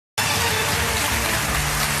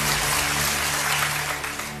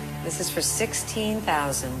This is for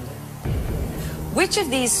 16,000. Which of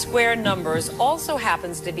these square numbers also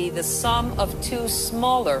happens to be the sum of two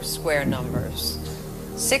smaller square numbers?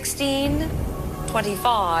 16,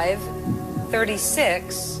 25,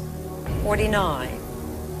 36, 49.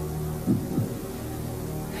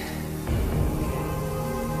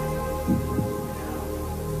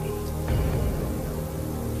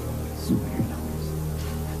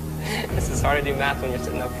 This is hard to do math when you're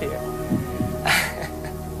sitting up here.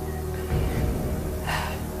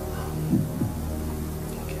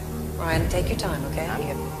 Ryan, take your time, okay? You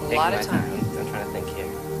have a lot of time. I'm trying to think here.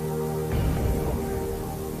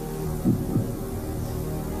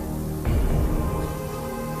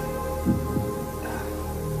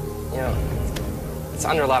 You know, it's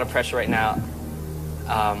under a lot of pressure right now.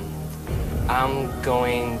 I'm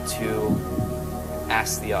going to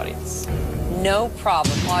ask the audience. No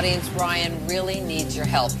problem. Audience, Ryan really needs your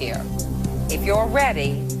help here. If you're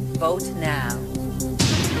ready, vote now.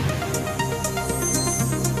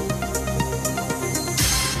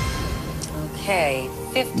 Okay,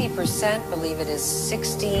 50% believe it is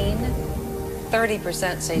 16,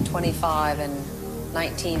 30% say 25, and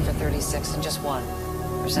 19 for 36, and just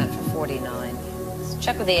 1% for 49. Let's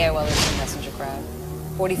check with the AOL Instant Messenger crowd.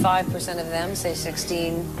 45% of them say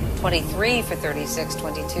 16, 23 for 36,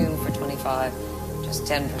 22 for 25, just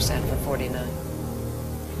 10% for 49.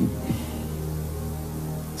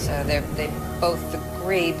 So they both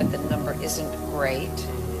agree, but the number isn't great.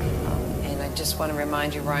 And I just want to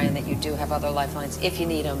remind you, Ryan, that you do have other lifelines if you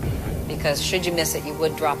need them, because should you miss it, you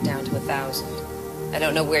would drop down to 1,000. I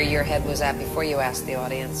don't know where your head was at before you asked the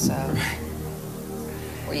audience.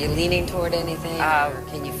 Were you leaning toward anything, or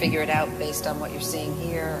can you figure it out based on what you're seeing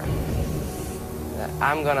here?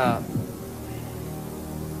 I'm gonna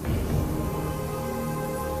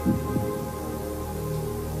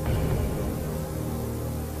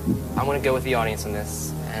go with the audience on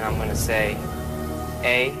this, and I'm gonna say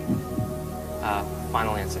A,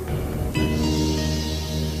 final answer.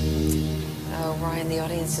 Oh, Ryan, the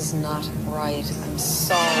audience is not right. I'm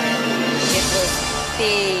sorry. It was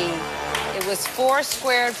B. It was 4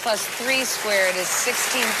 squared plus 3 squared is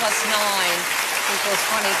 16 plus 9 equals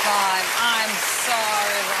 25. I'm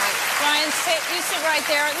sorry, Ryan. Ryan, you sit right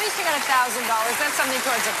there. At least you got $1,000. That's something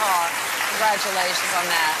towards a car. Congratulations on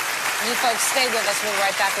that. You folks stay with us. We'll be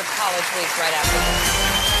right back with College Week right after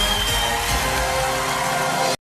this.